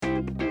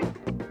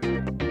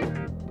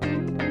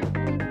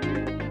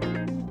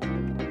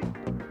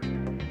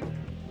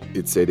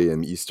It's 8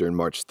 a.m. Eastern,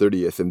 March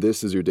 30th, and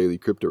this is your daily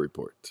crypto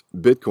report.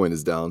 Bitcoin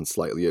is down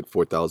slightly at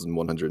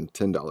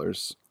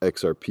 $4,110.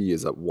 XRP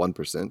is up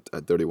 1%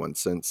 at 31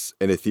 cents,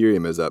 and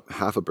Ethereum is up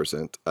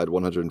 0.5% at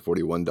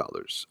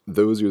 $141.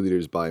 Those are your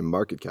leaders by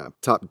market cap.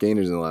 Top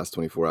gainers in the last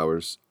 24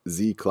 hours: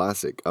 Z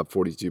Classic up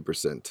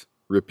 42%,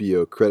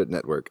 Ripio Credit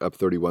Network up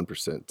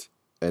 31%,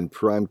 and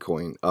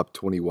Primecoin up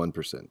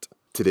 21%.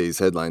 Today's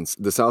headlines: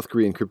 the South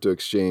Korean crypto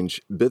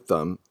exchange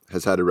Bithumb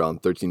has had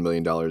around $13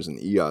 million in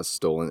EOS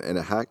stolen in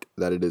a hack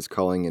that it is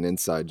calling an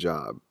inside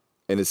job.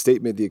 In a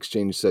statement, the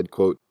exchange said,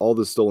 quote, "All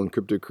the stolen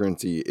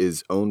cryptocurrency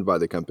is owned by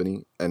the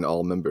company, and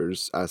all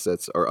members'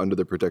 assets are under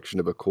the protection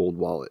of a cold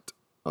wallet,"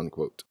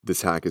 unquote.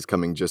 This hack is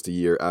coming just a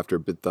year after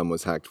Bithumb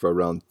was hacked for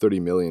around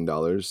 $30 million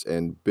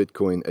and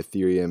Bitcoin,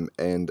 Ethereum,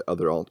 and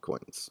other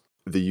altcoins.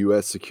 The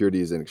U.S.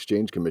 Securities and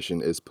Exchange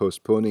Commission is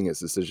postponing its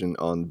decision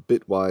on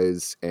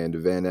Bitwise and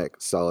VanEck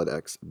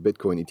SolidX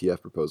Bitcoin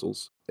ETF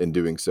proposals. In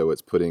doing so,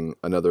 it's putting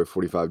another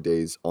 45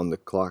 days on the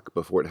clock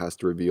before it has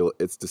to reveal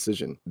its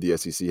decision. The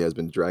SEC has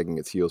been dragging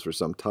its heels for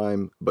some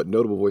time, but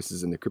notable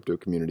voices in the crypto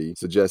community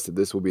suggest that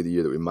this will be the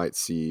year that we might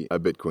see a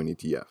Bitcoin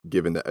ETF,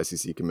 given that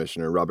SEC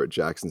Commissioner Robert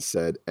Jackson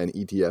said an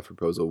ETF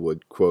proposal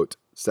would, quote,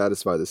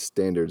 "satisfy the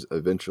standards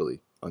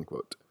eventually,"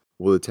 unquote.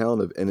 Well, the town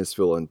of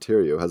Innisfil,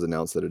 Ontario has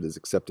announced that it is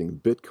accepting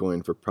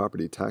Bitcoin for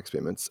property tax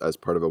payments as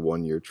part of a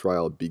one-year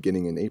trial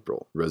beginning in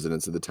April.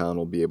 Residents of the town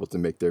will be able to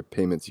make their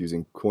payments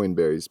using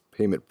Coinberry's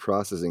payment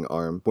processing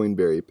arm,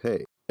 Coinberry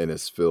Pay.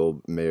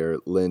 Innisfil Mayor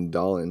Lynn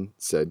Dolan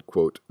said,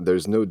 quote,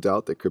 "There's no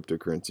doubt that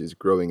cryptocurrency is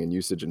growing in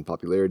usage and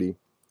popularity.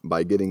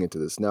 By getting into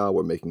this now,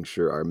 we're making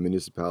sure our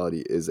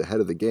municipality is ahead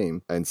of the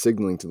game and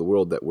signaling to the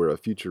world that we're a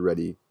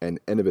future-ready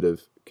and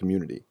innovative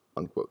community,"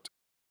 unquote.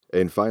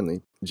 And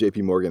finally,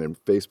 JP Morgan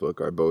and Facebook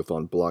are both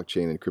on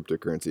blockchain and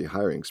cryptocurrency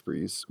hiring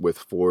sprees, with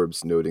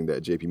Forbes noting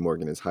that JP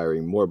Morgan is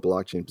hiring more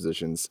blockchain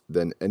positions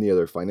than any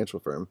other financial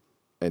firm,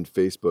 and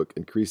Facebook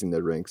increasing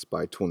their ranks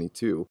by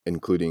 22,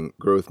 including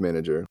growth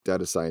manager,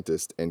 data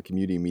scientist, and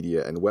community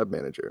media and web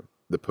manager.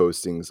 The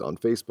postings on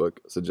Facebook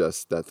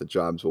suggest that the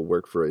jobs will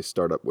work for a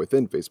startup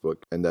within Facebook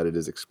and that it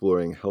is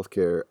exploring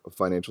healthcare,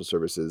 financial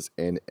services,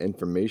 and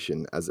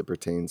information as it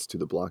pertains to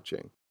the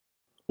blockchain.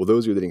 Well,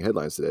 those are your leading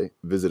headlines today.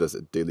 Visit us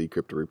at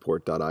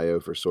dailycryptoreport.io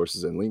for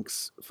sources and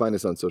links. Find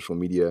us on social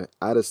media,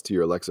 add us to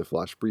your Alexa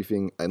Flash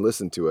briefing, and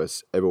listen to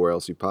us everywhere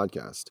else you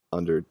podcast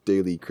under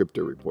Daily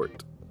Crypto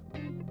Report.